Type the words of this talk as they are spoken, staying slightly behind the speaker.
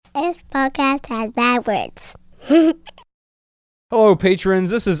podcast has bad words. Hello, patrons.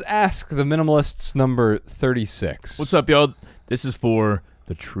 This is Ask the Minimalists number 36. What's up, y'all? This is for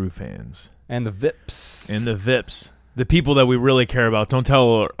the true fans. And the VIPs. And the VIPs. The people that we really care about. Don't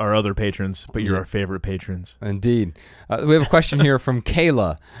tell our other patrons, but you're our favorite patrons. Indeed. We have a question here from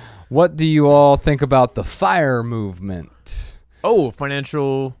Kayla. What do you all think about the FIRE movement? Oh,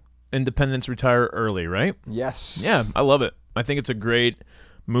 financial independence, retire early, right? Yes. Yeah, I love it. I think it's a great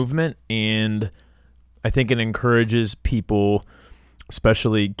movement, and I think it encourages people,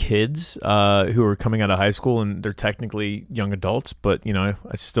 especially kids who are coming out of high school, and they're technically young adults, but you know,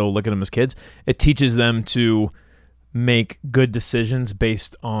 I still look at them as kids. It teaches them to make good decisions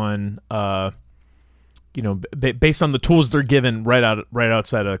based on, based on the tools they're given right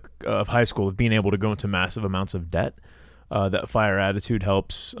outside of high school, of being able to go into massive amounts of debt. That FIRE attitude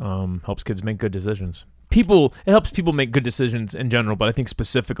helps kids make good decisions. It helps people make good decisions in general, but I think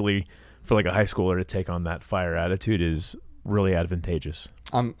specifically for like a high schooler to take on that FIRE attitude is really advantageous.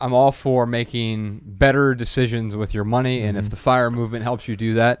 I'm all for making better decisions with your money, and if the FIRE movement helps you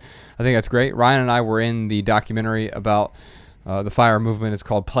do that, I think that's great. Ryan and I were in the documentary about the FIRE movement. It's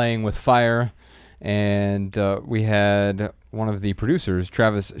called Playing with Fire, and we had one of the producers,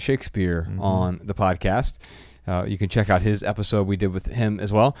 Travis Shakespeare, on the podcast. You can check out his episode we did with him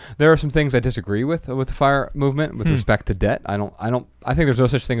as well. There are some things I disagree with the FIRE movement with respect to debt. I think there's no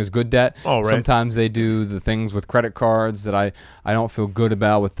such thing as good debt. Oh, right. Sometimes they do the things with credit cards that I don't feel good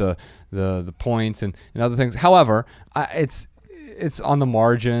about, with the points and other things. However, it's on the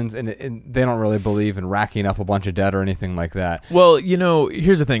margins, and they don't really believe in racking up a bunch of debt or anything like that. Well,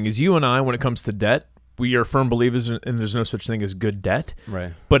 here's the thing: is you and I, when it comes to debt, we are firm believers, and there's no such thing as good debt.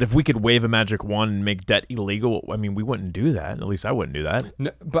 Right. But if we could wave a magic wand and make debt illegal, I mean, we wouldn't do that. At least I wouldn't do that.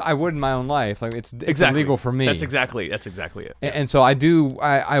 No, but I would in my own life. Like it's exactly. illegal for me. That's exactly it. And so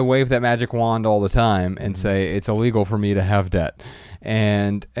I wave that magic wand all the time and say it's illegal for me to have debt.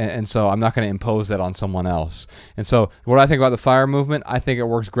 And so I'm not going to impose that on someone else. And so what I think about the FIRE movement, I think it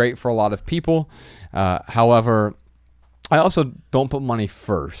works great for a lot of people. However, I also don't put money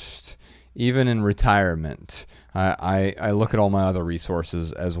first. Even in retirement, I look at all my other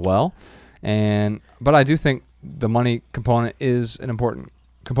resources as well. But I do think the money component is an important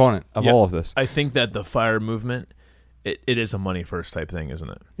component of all of this. I think that the FIRE movement, it is a money first type thing, isn't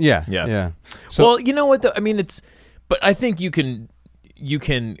it? Yeah. So, well, you know what? But I think you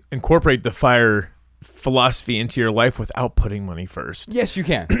can incorporate the FIRE philosophy into your life without putting money first. Yes, you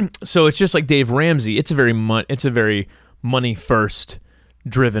can. So it's just like Dave Ramsey. It's a very money first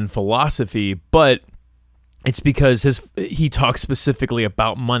driven philosophy, but it's because he talks specifically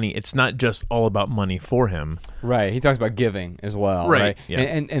about money. It's not just all about money for him. Right. He talks about giving as well. Right. Yeah.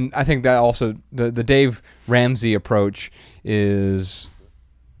 And I think that also the Dave Ramsey approach is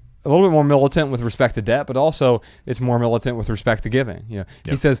a little bit more militant with respect to debt, but also it's more militant with respect to giving.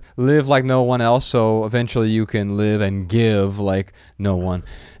 He says, live like no one else, so eventually you can live and give like no one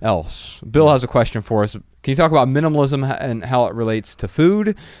else. Bill has a question for us. Can you talk about minimalism and how it relates to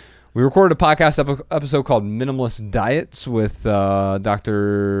food? We recorded a podcast episode called Minimalist Diets with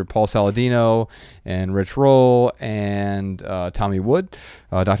Dr. Paul Saladino and Rich Roll and Tommy Wood,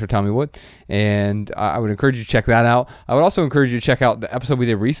 Dr. Tommy Wood. And I would encourage you to check that out. I would also encourage you to check out the episode we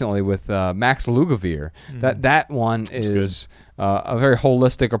did recently with Max Lugavere. That one is a very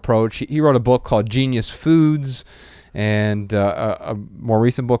holistic approach. He wrote a book called Genius Foods and a more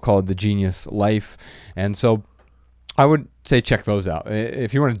recent book called The Genius Life. And so I would say check those out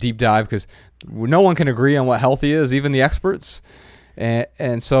if you want to deep dive, because no one can agree on what healthy is, even the experts.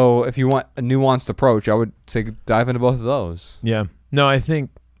 And so if you want a nuanced approach, I would say dive into both of those. Yeah. No, I think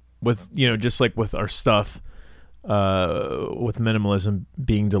with, just like with our stuff, with minimalism,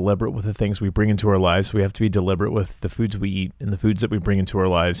 being deliberate with the things we bring into our lives, we have to be deliberate with the foods we eat and the foods that we bring into our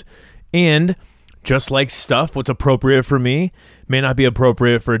lives. And just like stuff, what's appropriate for me may not be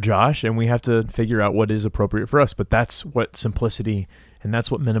appropriate for Josh, and we have to figure out what is appropriate for us. But that's what simplicity and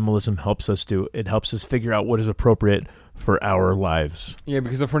that's what minimalism helps us do. It helps us figure out what is appropriate for our lives. Yeah,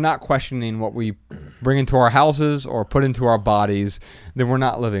 because if we're not questioning what we bring into our houses or put into our bodies, then we're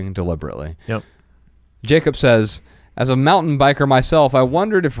not living deliberately. Yep. Jacob says, as a mountain biker myself, I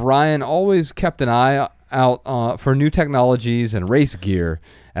wondered if Ryan always kept an eye out for new technologies and race gear,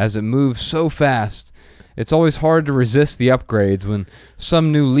 as it moves so fast. It's always hard to resist the upgrades when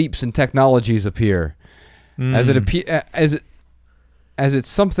some new leaps in technologies appear. As it's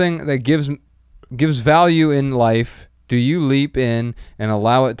something that gives value in life, do you leap in and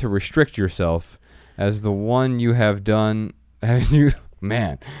allow it to restrict yourself? As the one you have done,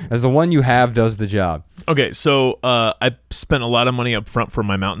 man, as the one you have does the job. Okay, so I spent a lot of money up front for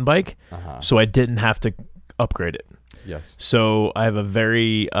my mountain bike, so I didn't have to upgrade it. Yes. So I have a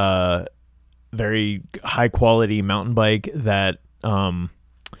very very high quality mountain bike that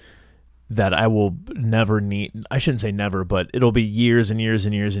that I will never need. I shouldn't say never, but it'll be years and years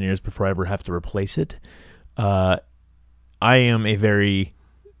and years and years before I ever have to replace it. I am a very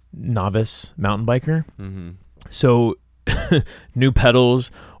novice mountain biker. So new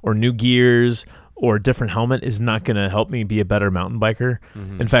pedals or new gears or a different helmet is not going to help me be a better mountain biker.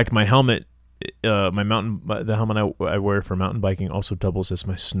 In fact, my helmet, the helmet I wear for mountain biking also doubles as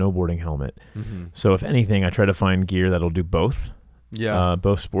my snowboarding helmet. So if anything, I try to find gear that'll do both.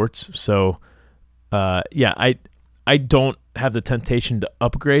 Both sports. So, I don't have the temptation to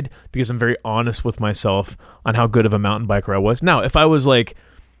upgrade because I'm very honest with myself on how good of a mountain biker I was. Now, if I was like,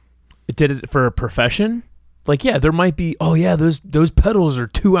 did it for a profession, like, yeah, there might be, those pedals are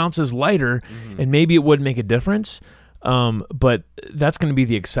 2 ounces lighter and maybe it would make a difference. But that's going to be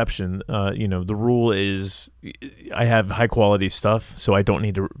the exception. The rule is I have high quality stuff, so I don't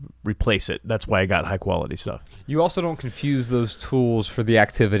need to replace it. That's why I got high quality stuff. You also don't confuse those tools for the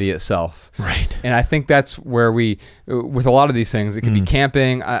activity itself. Right. And I think that's where with a lot of these things, it could be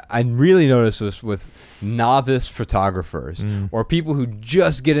camping. I really notice this with novice photographers or people who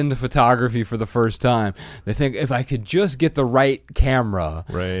just get into photography for the first time. They think, if I could just get the right camera,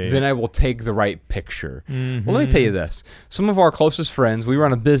 then I will take the right picture. Well, let me tell you this. Some of our closest friends, we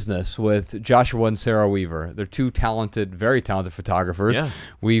run a business with Joshua and Sarah Weaver. They're two very talented photographers. Yeah.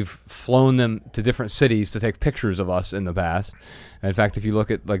 We've flown them to different cities to take pictures of us in the past. And in fact, if you look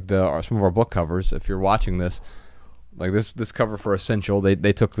at like some of our book covers, if you're watching this, like this cover for Essential, they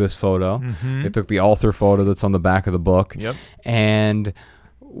took this photo. They took the author photo that's on the back of the book. Yep. And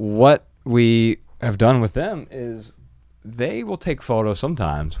what we have done with them is they will take photos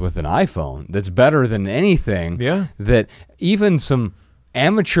sometimes with an iPhone that's better than anything that even some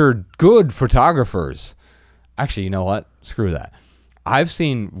amateur good photographers. Actually, you know what? Screw that. I've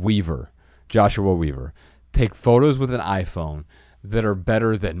seen Joshua Weaver, take photos with an iPhone that are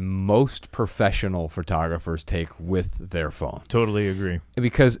better than most professional photographers take with their phone. Totally agree.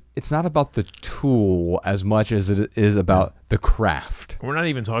 Because it's not about the tool as much as it is about the craft. We're not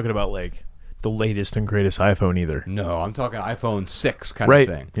even talking about like the latest and greatest iPhone either. No, I'm talking iPhone 6 kind of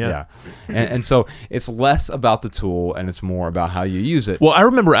thing. Yeah. And so it's less about the tool and it's more about how you use it. Well, I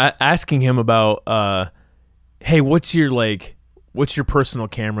remember asking him about, hey, what's your personal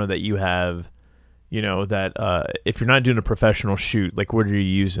camera that you have, that if you're not doing a professional shoot, like what are you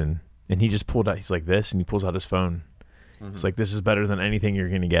using? And he just pulled out, he's like this, and he pulls out his phone. It's like, this is better than anything you're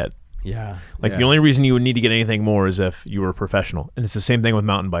going to get. Yeah. Like the only reason you would need to get anything more is if you were a professional. And it's the same thing with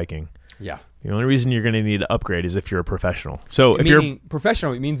mountain biking. Yeah. The only reason you're going to need to upgrade is if you're a professional. So if you're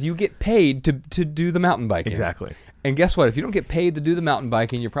professional, it means you get paid to do the mountain biking. Exactly. And guess what? If you don't get paid to do the mountain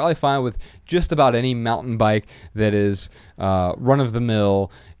biking, you're probably fine with just about any mountain bike that is run of the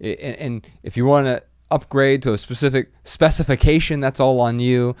mill. And if you want to upgrade to a specific specification, that's all on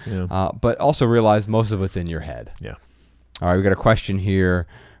you. Yeah. But also realize most of it's in your head. Yeah. All right, we got a question here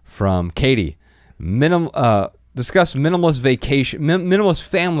from Katie. Discuss minimalist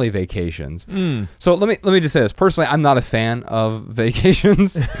family vacations. So let me just say this. Personally, I'm not a fan of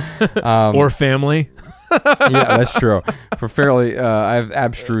vacations or family. Yeah, that's true. For fairly, I have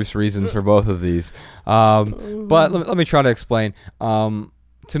abstruse reasons for both of these. But let me try to explain.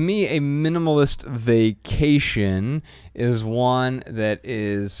 To me, a minimalist vacation is one that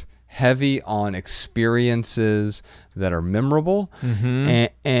is heavy on experiences that are memorable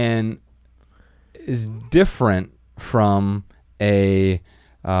and is different from a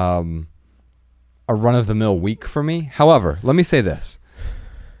run-of-the-mill week for me. However, let me say this.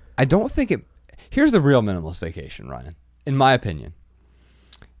 I don't think it... Here's the real minimalist vacation, Ryan, in my opinion.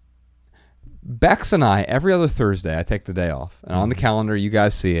 Bex and I, every other Thursday, I take the day off. And on the calendar, you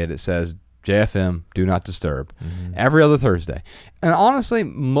guys see it. It says, JFM, do not disturb. Every other Thursday. And honestly,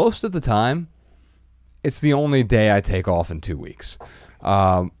 most of the time, it's the only day I take off in 2 weeks.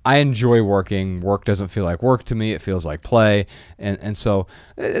 I enjoy working. Work doesn't feel like work to me. It feels like play. And so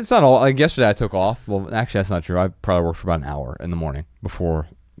it's not all. Like yesterday I took off. Well, actually, that's not true. I probably worked for about an hour in the morning before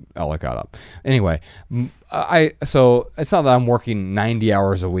Ella got up. Anyway, so it's not that I'm working 90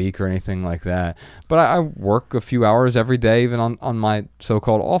 hours a week or anything like that, but I work a few hours every day, even on my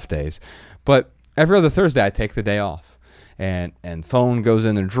so-called off days. But every other Thursday I take the day off, and phone goes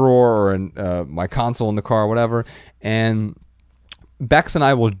in the drawer or in my console in the car or whatever, and Bex and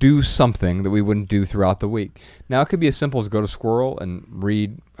I will do something that we wouldn't do throughout the week. Now, it could be as simple as go to Squirrel and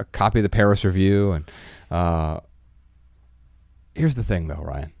read a copy of the Paris Review and here's the thing, though,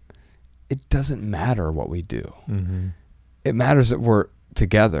 Ryan. It doesn't matter what we do. Mm-hmm. It matters that we're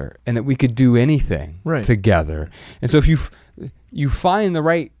together and that we could do anything together. And so if you find the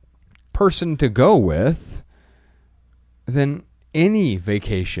right person to go with, then any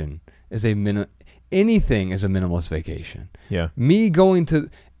vacation is anything is a minimalist vacation. Yeah. Me going to,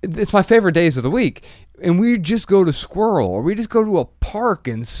 it's my favorite days of the week, and we just go to Squirrel or we just go to a park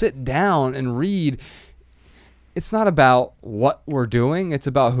and sit down and read. It's not about what we're doing, it's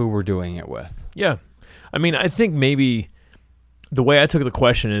about who we're doing it with. Yeah. I mean, I think maybe the way I took the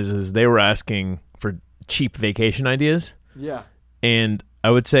question is they were asking for cheap vacation ideas. Yeah. And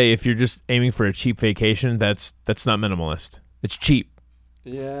I would say if you're just aiming for a cheap vacation, that's not minimalist. It's cheap.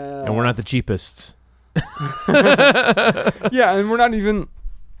 Yeah. And we're not the cheapest. Yeah, and we're not even,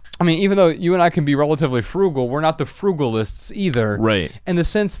 I mean, even though you and I can be relatively frugal, we're not the frugalists either. Right. In the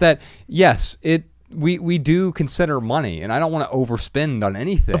sense that, yes, we do consider money, and I don't want to overspend on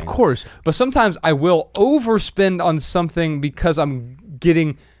anything. Of course. But sometimes I will overspend on something because I'm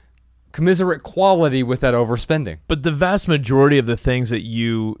getting commiserate quality with that overspending. But the vast majority of the things that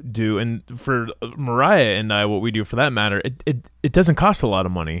you do, and for Mariah and I, what we do for that matter, it doesn't cost a lot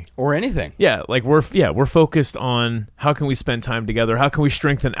of money. Or anything. Yeah, like we're focused on how can we spend time together, how can we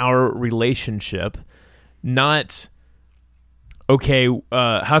strengthen our relationship, not okay,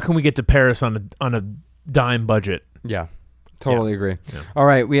 how can we get to Paris on a dime budget? Yeah, totally agree. Yeah. All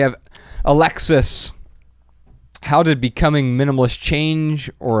right, we have Alexis. How did becoming minimalist change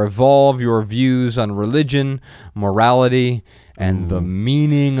or evolve your views on religion, morality, and the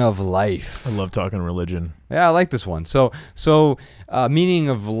meaning of life? I love talking religion. Yeah, I like this one. So meaning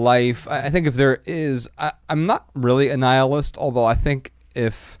of life. I think if there is, I'm not really a nihilist, although I think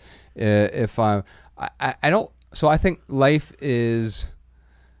if I don't. So I think life is.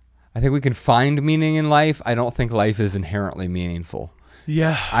 I think we can find meaning in life. I don't think life is inherently meaningful.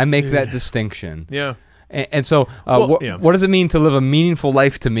 Yeah, I make that distinction. Yeah. And so what does it mean to live a meaningful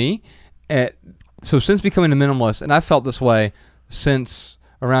life to me? So since becoming a minimalist, and I've felt this way since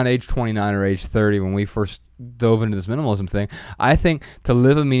around age 29 or age 30 when we first dove into this minimalism thing, I think to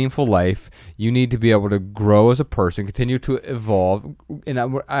live a meaningful life, you need to be able to grow as a person, continue to evolve. And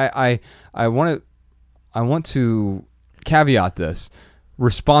I want to caveat this.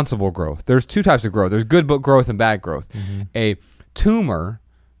 Responsible growth. There's two types of growth. There's good growth and bad growth. Mm-hmm. A tumor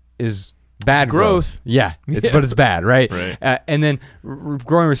is bad growth. Yeah, but it's bad, right? And then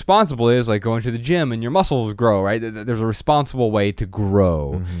growing responsibly is like going to the gym and your muscles grow, right? There's a responsible way to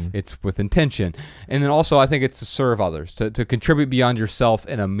grow. Mm-hmm. It's with intention. And then also I think it's to serve others, to contribute beyond yourself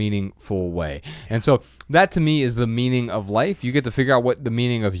in a meaningful way. And so that to me is the meaning of life. You get to figure out what the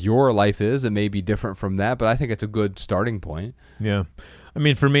meaning of your life is. It may be different from that, but I think it's a good starting point. Yeah. I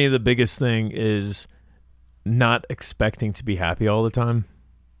mean, for me, the biggest thing is not expecting to be happy all the time.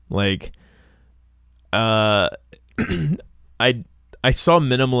 Like, I saw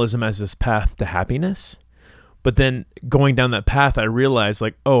minimalism as this path to happiness, but then going down that path, I realized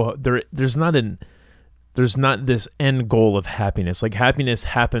like, oh, there's not this end goal of happiness. Like happiness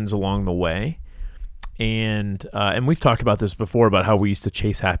happens along the way, and we've talked about this before about how we used to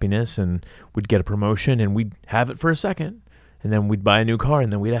chase happiness, and we'd get a promotion and we'd have it for a second, and then we'd buy a new car,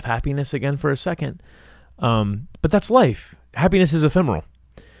 and then we'd have happiness again for a second. But that's life. Happiness is ephemeral,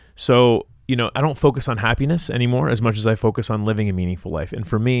 so. I don't focus on happiness anymore as much as I focus on living a meaningful life. And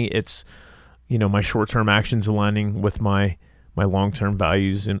for me, it's, my short-term actions aligning with my long-term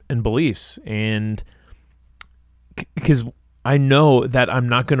values and beliefs. And because I know that I'm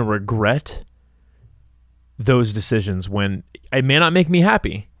not going to regret those decisions when it may not make me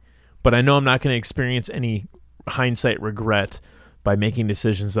happy, but I know I'm not going to experience any hindsight regret by making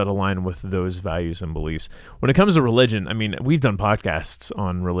decisions that align with those values and beliefs. When it comes to religion, I mean, we've done podcasts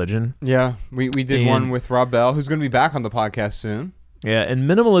on religion. Yeah, we did one with Rob Bell, who's going to be back on the podcast soon. Yeah, and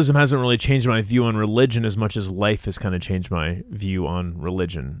minimalism hasn't really changed my view on religion as much as life has kind of changed my view on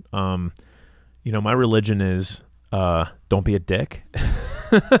religion. My religion is don't be a dick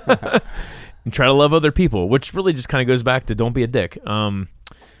and try to love other people, which really just kind of goes back to don't be a dick.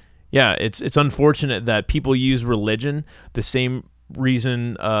 Yeah, it's unfortunate that people use religion the same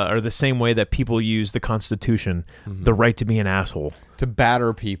reason or the same way that people use the Constitution, the right to be an asshole, to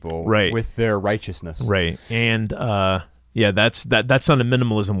batter people with their righteousness. Right, and that's not a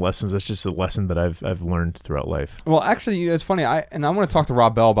minimalism lesson. That's just a lesson that I've learned throughout life. Well, actually, it's funny. I want to talk to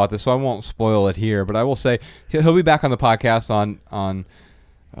Rob Bell about this, so I won't spoil it here. But I will say he'll be back on the podcast on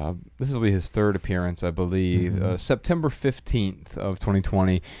this will be his third appearance, I believe. September 15th of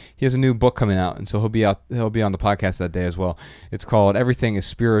 2020. He has a new book coming out, and so he'll be on the podcast that day as well. It's called "Everything Is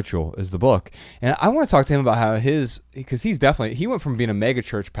Spiritual" is the book, and I want to talk to him about how because he went from being a mega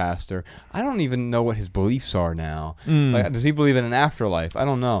church pastor. I don't even know what his beliefs are now. Like, does he believe in an afterlife? I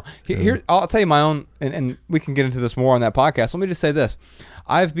don't know. Here, I'll tell you my own, and we can get into this more on that podcast. Let me just say this.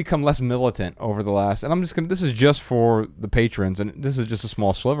 I've become less militant over the last, and this is just for the patrons, and this is just a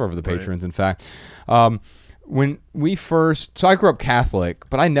small sliver of the patrons, in fact. When we so I grew up Catholic,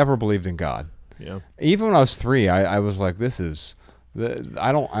 but I never believed in God. Yeah. Even when I was 3, I was like,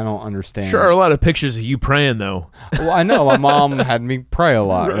 I don't understand. Sure, a lot of pictures of you praying, though. Well, I know. My mom had me pray a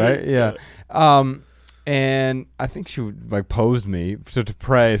lot, right? Yeah. And I think she would posed me to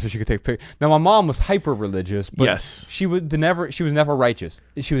pray so she could take pictures. Now my mom was hyper religious, but she was never righteous.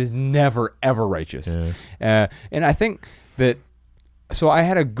 She was never ever righteous. Yeah. And I think that so I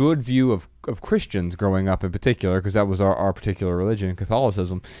had a good view of Christians growing up in particular, because that was our particular religion,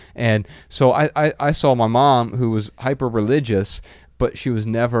 Catholicism. And so I saw my mom, who was hyper religious, but she was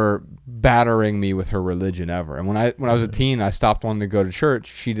never battering me with her religion ever. And when I was a teen, I stopped wanting to go to church.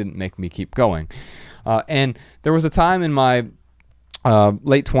 She didn't make me keep going. And there was a time in my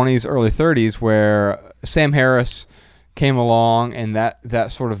late 20s, early 30s where Sam Harris came along, and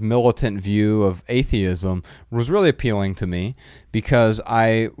that sort of militant view of atheism was really appealing to me, because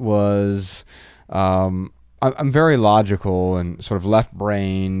I was I'm very logical and sort of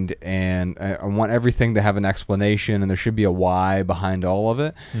left-brained, and I want everything to have an explanation, and there should be a why behind all of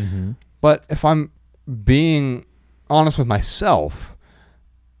it. But if I'm being honest with myself,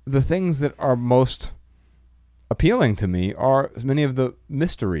 the things that are most appealing to me are many of the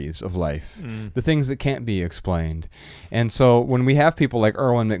mysteries of life, the things that can't be explained. And so when we have people like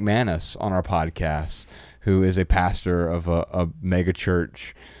Erwin McManus on our podcast, who is a pastor of a mega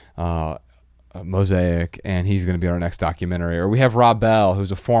church, Mosaic, and he's going to be on our next documentary. Or we have Rob Bell,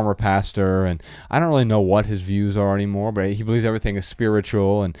 who's a former pastor, and I don't really know what his views are anymore, but he believes everything is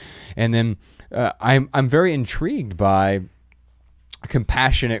spiritual. And then I'm very intrigued by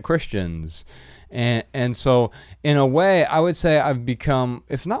compassionate Christians. And so in a way, I would say I've become,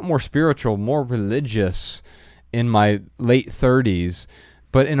 if not more spiritual, more religious in my late 30s,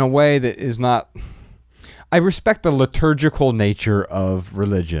 but in a way that is not... I respect the liturgical nature of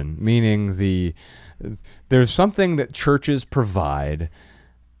religion, meaning there's something that churches provide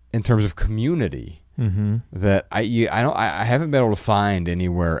in terms of community that I haven't been able to find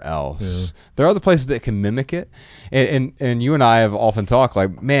anywhere else. Yeah. There are other places that can mimic it, and you and I have often talked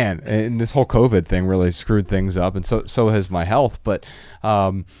like, man, and this whole COVID thing really screwed things up, and so has my health. But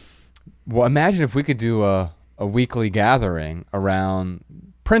well, imagine if we could do a weekly gathering around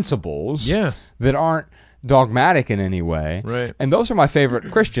principles that aren't dogmatic in any way. Right. And those are my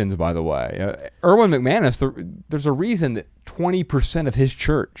favorite Christians, by the way. Erwin McManus, there's a reason that 20% of his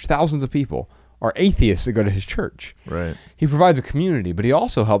church, thousands of people, are atheists that go to his church. Right. He provides a community, but he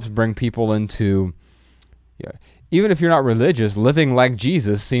also helps bring people into, even if you're not religious, living like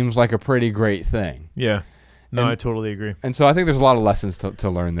Jesus seems like a pretty great thing. Yeah. No, I totally agree. And so I think there's a lot of lessons to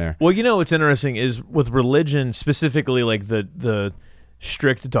learn there. Well, what's interesting is with religion, specifically like the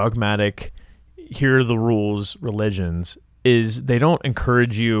strict dogmatic, here are the rules religions, is they don't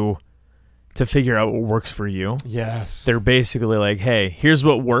encourage you to figure out what works for you. Yes. They're basically like, hey, here's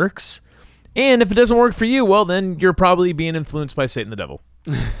what works. And if it doesn't work for you, well, then you're probably being influenced by Satan the devil.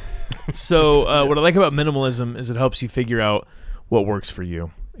 So what I like about minimalism is it helps you figure out what works for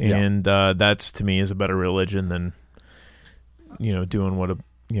you. And that's, to me, is a better religion than, doing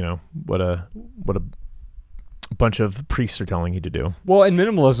what a bunch of priests are telling you to do. Well, in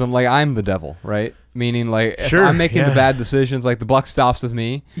minimalism, like, I'm the devil, right? Meaning, like, if I'm making the bad decisions, like, the buck stops with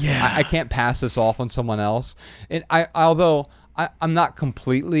me. Yeah. I can't pass this off on someone else. And although I'm not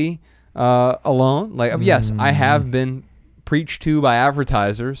completely alone. Like, yes, I have been preached to by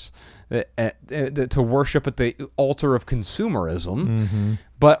advertisers to worship at the altar of consumerism,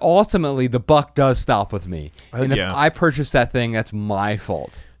 but ultimately the buck does stop with me. And if I purchase that thing, that's my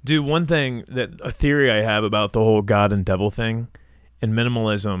fault. Dude, one thing a theory I have about the whole God and devil thing and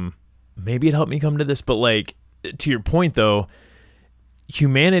minimalism, maybe it helped me come to this, but like, to your point though,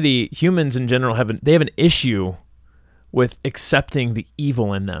 humans in general have an issue with accepting the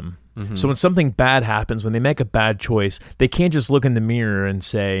evil in them. So when something bad happens, when they make a bad choice, they can't just look in the mirror and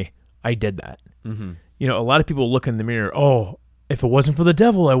say, I did that. A lot of people look in the mirror, oh, if it wasn't for the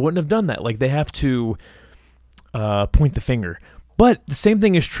devil, I wouldn't have done that. Like, they have to point the finger. But the same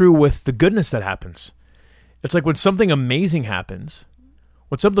thing is true with the goodness that happens. It's like when something amazing happens,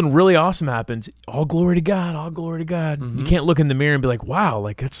 when something really awesome happens, all glory to God, all glory to God. You can't look in the mirror and be like, wow,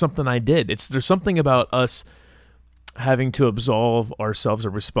 like that's something I did. There's something about us having to absolve ourselves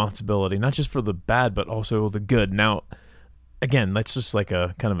of responsibility, not just for the bad, but also the good. Now, again, that's just like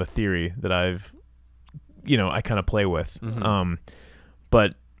a kind of a theory that I kind of play with.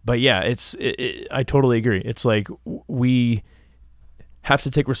 But yeah, I totally agree. It's like we have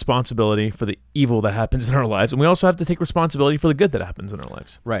to take responsibility for the evil that happens in our lives, and we also have to take responsibility for the good that happens in our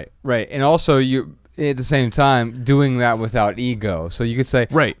lives. Right. And also, you at the same time doing that without ego. So you could say,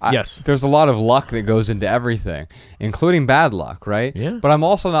 yes, there's a lot of luck that goes into everything, including bad luck, right? Yeah. But I'm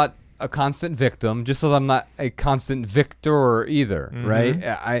also not a constant victim, just as I'm not a constant victor either,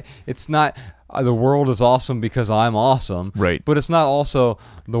 right? It's not the world is awesome because I'm awesome, right? But it's not also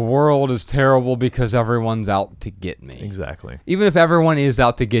the world is terrible because everyone's out to get me. Exactly. Even if everyone is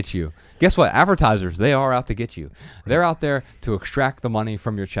out to get you, guess what? Advertisers, they are out to get you. Right. They're out there to extract the money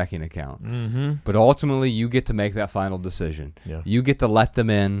from your checking account. But ultimately, you get to make that final decision. Yeah. You get to let them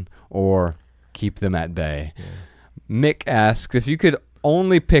in or keep them at bay. Yeah. Mick asks, if you could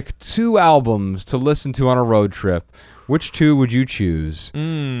only pick 2 albums to listen to on a road trip, which 2 would you choose?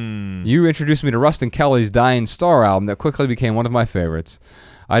 You introduced me to Rustin Kelly's Dying Star album that quickly became one of my favorites.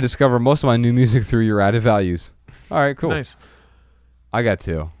 I discovered most of my new music through your added values. All right, cool. Nice. I got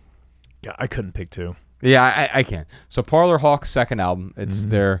 2. Yeah, I couldn't pick 2. Yeah, I can. So Parlor Hawk's second album, it's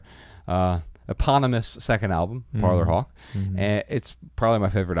their eponymous second album, Parlor Hawk. And it's probably my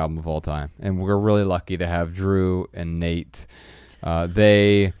favorite album of all time. And we're really lucky to have Drew and Nate.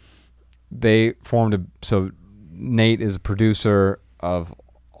 They formed so Nate is a producer of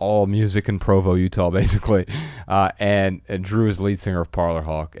all music in Provo, Utah, basically, and Drew is the lead singer of Parlor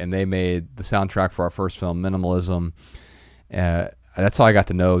Hawk, and they made the soundtrack for our first film, Minimalism. That's how I got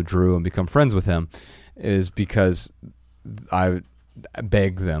to know Drew and become friends with him, is because I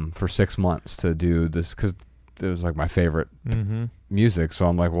begged them for 6 months to do this because it was like my favorite music. So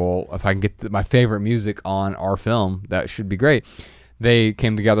I'm like, well, if I can get my favorite music on our film, that should be great. They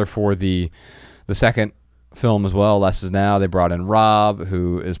came together for the second film as well, Less Is Now. They brought in Rob,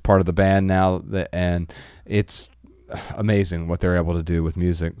 who is part of the band now, and it's amazing what they're able to do with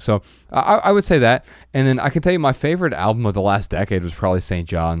music. So I would say that. And then I can tell you my favorite album of the last decade was probably St.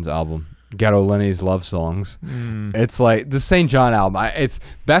 John's album, Ghetto Lenny's Love Songs. It's like the St. John album. It's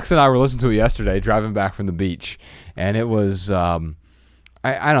Bex and I were listening to it yesterday driving back from the beach, and it was I don't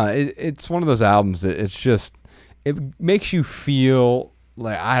know, it's one of those albums that it makes you feel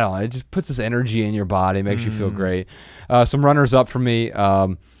like, I don't know, it just puts this energy in your body, makes you feel great. Some runners up for me.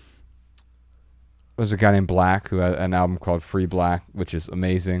 There's a guy named Black who had an album called Free Black, which is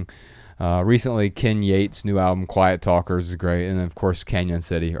amazing. Recently, Ken Yates' new album, Quiet Talkers, is great. And, of course, Canyon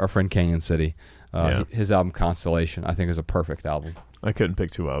City, our friend Canyon City. His album, Constellation, I think is a perfect album. I couldn't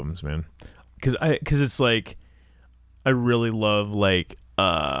pick 2 albums, man. Because it's like, I really love,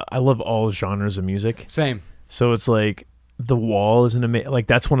 I love all genres of music. Same. So it's like, The Wall is an amazing, like,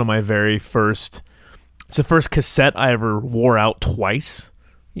 that's one of my very first, it's the first cassette I ever wore out twice.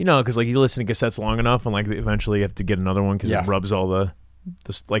 You know, because like you listen to cassettes long enough, and like eventually you have to get another one because it rubs all the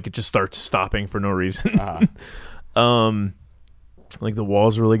like it just starts stopping for no reason. Like The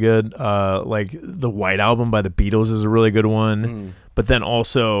Wall's really good. Like the White Album by the Beatles is a really good one. But then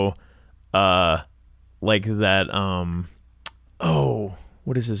also, like that.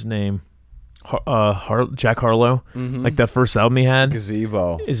 What is his name? Jack Harlow. Like that first album he had,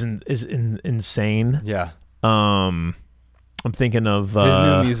 Gazebo, is insane. Yeah. I'm thinking of his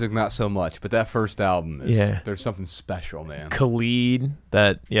new music, not so much, but that first album is there's something special, man. Khalid,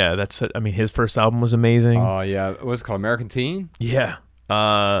 that's it. I mean, his first album was amazing. Oh yeah, what was it called? American Teen? Yeah.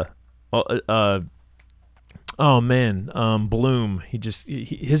 Bloom.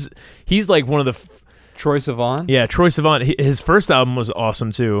 He's like one of the Troye Sivan? Yeah, Troye Sivan. His first album was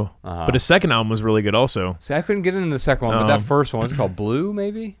awesome too, but his second album was really good also. See, I couldn't get into the second one, but that first one, was it called Blue,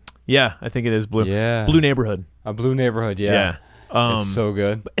 maybe? Yeah, I think it is Blue. Yeah. Blue Neighborhood. A Blue Neighborhood, yeah. It's so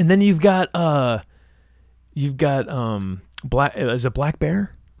good. And then you've got Black, is it Black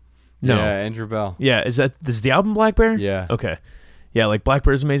Bear? No. Yeah, Andrew Bell. Yeah, is the album Black Bear? Yeah. Okay. Yeah, like Black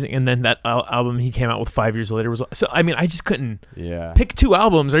Bear is amazing, and then that album he came out with 5 years later was. So I mean, I just couldn't pick 2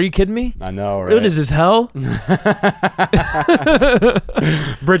 albums. Are you kidding me? I know, right? What is this, hell?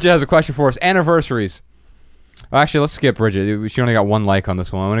 Bridget has a question for us. Anniversaries. Actually, let's skip Bridget. She only got 1 like on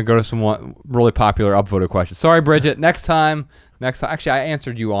this one. I'm going to go to some really popular upvoted questions. Sorry, Bridget. Next time. Actually, I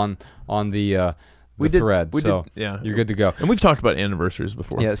answered you on the thread, you're good to go. And we've talked about anniversaries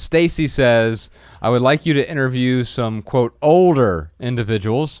before. Yeah, Stacy says, I would like you to interview some, quote, older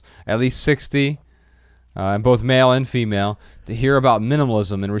individuals, at least 60, and both male and female, to hear about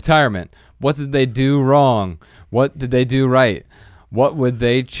minimalism and retirement. What did they do wrong? What did they do right? What would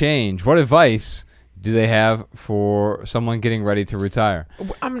they change? What advice do they have for someone getting ready to retire?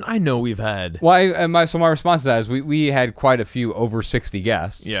 I know we've had. Well, my response to that is we had quite a few over 60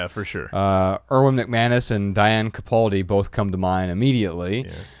 guests. Yeah, for sure. Erwin McManus and Diane Capaldi both come to mind immediately.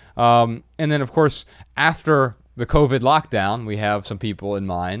 Yeah. And then, of course, after the COVID lockdown, we have some people in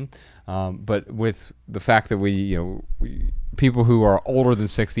mind. But with the fact that people who are older than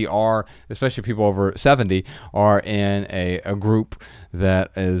 60 are, especially people over 70, are in a group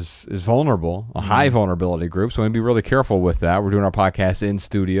that is vulnerable, a high vulnerability group. So we have to be really careful with that. We're doing our podcast in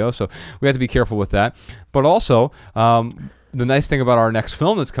studio, so we have to be careful with that. But also, the nice thing about our next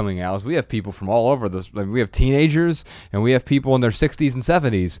film that's coming out is we have people from all over this. We have teenagers and we have people in their 60s and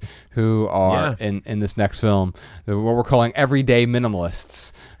 70s who are in this next film, what we're calling everyday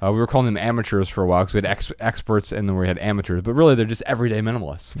minimalists. We were calling them amateurs for a while because we had experts and then we had amateurs, but really they're just everyday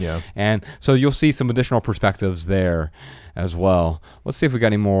minimalists. Yeah. And so you'll see some additional perspectives there as well. Let's see if we got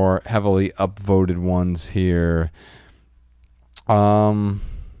any more heavily upvoted ones here. Oh,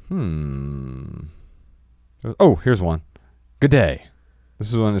 here's one. Good day.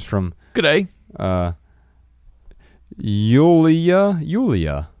 This one is from Good day.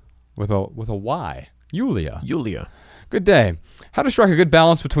 Yulia with a Y. Yulia. Good day. How to strike a good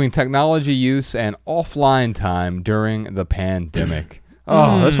balance between technology use and offline time during the pandemic.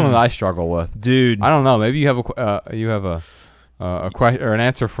 That's one that I struggle with, dude. I don't know. Maybe you have a question or an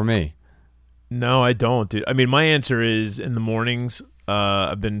answer for me. No, I don't, dude. I mean, my answer is in the mornings.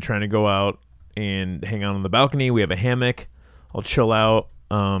 I've been trying to go out and hang out on the balcony. We have a hammock. I'll chill out.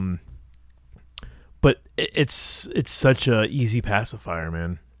 But it's such a easy pacifier,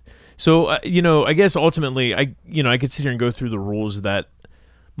 man. So, I guess ultimately, I could sit here and go through the rules that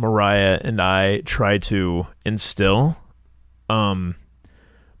Mariah and I try to instill,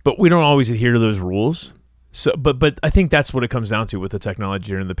 but we don't always adhere to those rules. So, but I think that's what it comes down to with the technology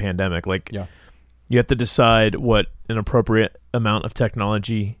during the pandemic. You have to decide what an appropriate amount of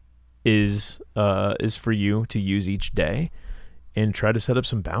technology is for you to use each day, and try to set up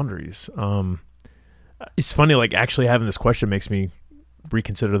some boundaries. It's funny, actually having this question makes me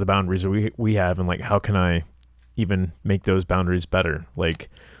reconsider the boundaries that we have, and how can I even make those boundaries better?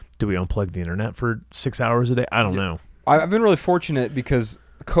 Do we unplug the internet for 6 hours a day? I don't know. I've been really fortunate because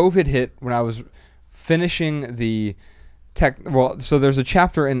COVID hit when I was finishing the tech. Well, so there's a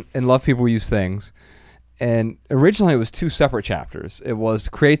chapter in Love People Use Things, and originally it was two separate chapters. It was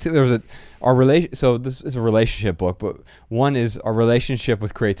creative. There was our relation. So this is a relationship book, but one is our relationship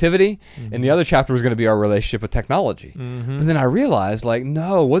with creativity, and the other chapter was going to be our relationship with technology. But then I realized,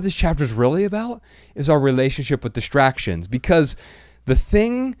 no, what this chapter is really about is our relationship with distractions, because the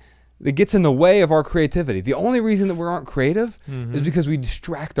thing that gets in the way of our creativity, the only reason that we aren't creative is because we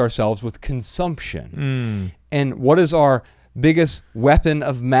distract ourselves with consumption. And what is our biggest weapon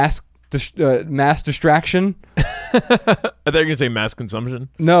of mass distraction? I thought you were going to say mass consumption.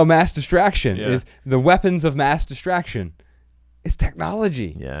 No, mass distraction is the weapons of mass distraction. It's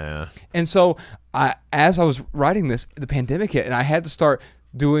technology. Yeah. And so as I was writing this, the pandemic hit, and I had to start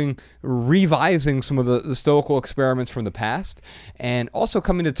revising some of the stoical experiments from the past, and also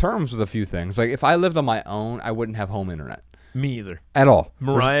coming to terms with a few things. If I lived on my own, I wouldn't have home internet. Me either. At all.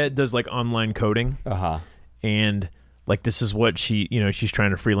 Mariah does online coding. And this is what she's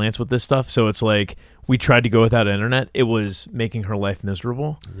trying to freelance with this stuff. So it's we tried to go without internet. It was making her life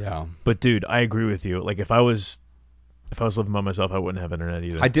miserable. Yeah. But dude, I agree with you. If I was living by myself, I wouldn't have internet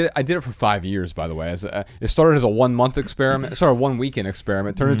either. I did it for 5 years, by the way. It started as a 1 month experiment. Sorry, 1 weekend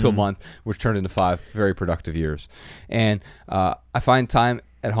experiment. Turned into a month, which turned into 5 very productive years. And I find time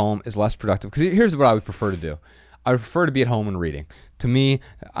at home is less productive, because here's what I would prefer to do. I would prefer to be at home and reading. To me,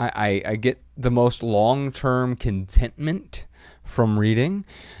 I get the most long-term contentment from reading,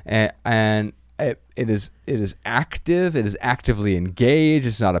 and it is active. It is actively engaged.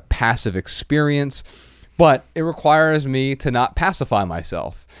 It's not a passive experience. But it requires me to not pacify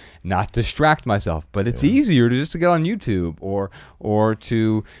myself, not distract myself. But it's easier to just to get on YouTube or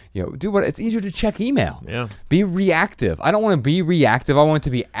to do what it's easier to check email. Yeah. Be reactive. I don't want to be reactive. I want it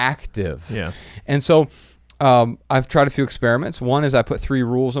to be active. Yeah. And so I've tried a few experiments. One is I put 3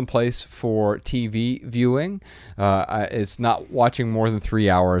 rules in place for TV viewing. It's not watching more than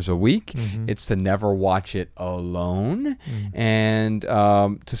 3 hours a week. It's to never watch it alone, and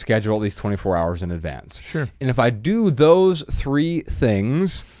to schedule at least 24 hours in advance. Sure. And if I do those 3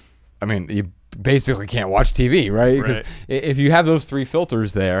 things, I mean, you basically can't watch TV, right? Because Right. if you have those 3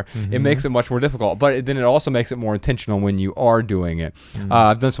 filters there, Mm-hmm. it makes it much more difficult. But then it also makes it more intentional when you are doing it. Mm-hmm.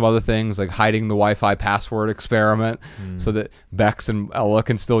 I've done some other things like hiding the Wi-Fi password experiment so that Bex and Ella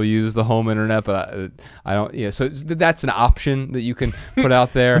can still use the home internet, but I don't. Yeah, so that's an option that you can put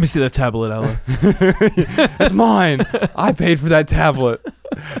out there. Let me see that tablet, Ella. That's mine. I paid for that tablet.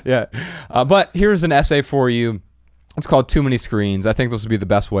 Yeah. But here's an essay for you. It's called Too Many Screens. I think this would be the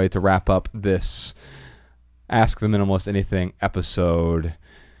best way to wrap up this Ask the Minimalist Anything episode.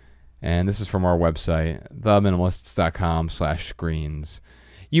 And this is from our website, theminimalists.com/screens.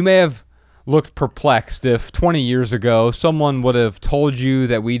 You may have looked perplexed if 20 years ago someone would have told you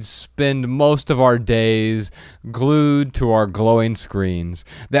that we'd spend most of our days glued to our glowing screens,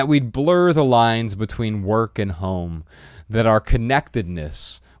 that we'd blur the lines between work and home, that our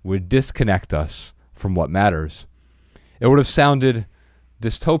connectedness would disconnect us from what matters. It would have sounded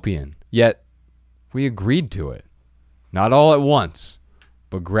dystopian, yet we agreed to it. Not all at once,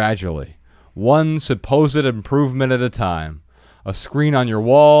 but gradually. One supposed improvement at a time. A screen on your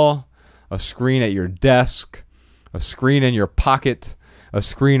wall, a screen at your desk, a screen in your pocket, a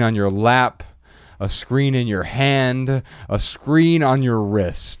screen on your lap, a screen in your hand, a screen on your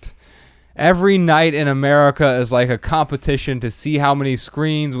wrist. Every night in America is like a competition to see how many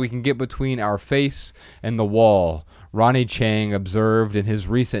screens we can get between our face and the wall, Ronnie Chang observed in his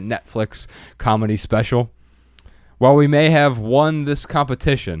recent Netflix comedy special. While we may have won this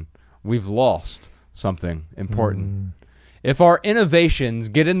competition, we've lost something important. If our innovations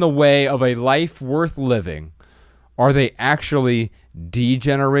get in the way of a life worth living, are they actually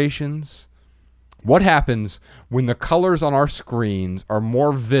degenerations? What happens when the colors on our screens are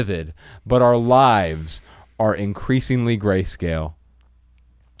more vivid, but our lives are increasingly grayscale?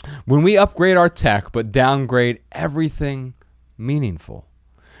 When we upgrade our tech, but downgrade everything meaningful?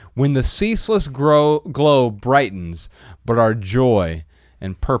 When the ceaseless glow brightens, but our joy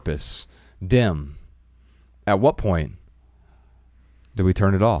and purpose dim? At what point do we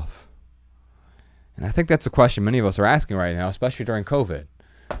turn it off? And I think that's the question many of us are asking right now, especially during COVID.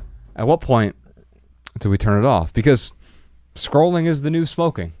 At what point do we turn it off? Because scrolling is the new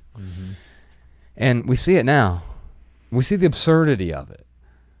smoking. Mm-hmm. And we see it now. We see the absurdity of it,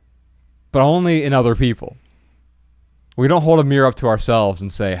 but only in other people. We don't hold a mirror up to ourselves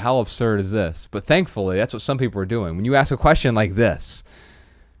and say, how absurd is this? But thankfully, that's what some people are doing. When you ask a question like this,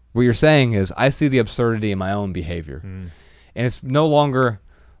 what you're saying is, I see the absurdity in my own behavior. And it's no longer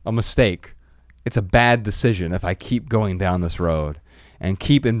a mistake. It's a bad decision if I keep going down this road and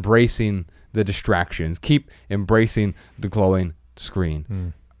keep embracing the distractions, keep embracing the glowing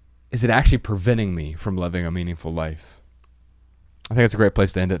screen. Is it actually preventing me from living a meaningful life? I think it's a great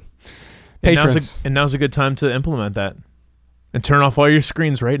place to end it. Patrons. And now's a good time to implement that. And turn off all your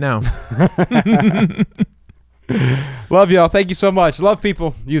screens right now. Love y'all. Thank you so much. Love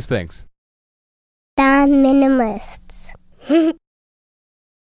people. Use things. The Minimalists.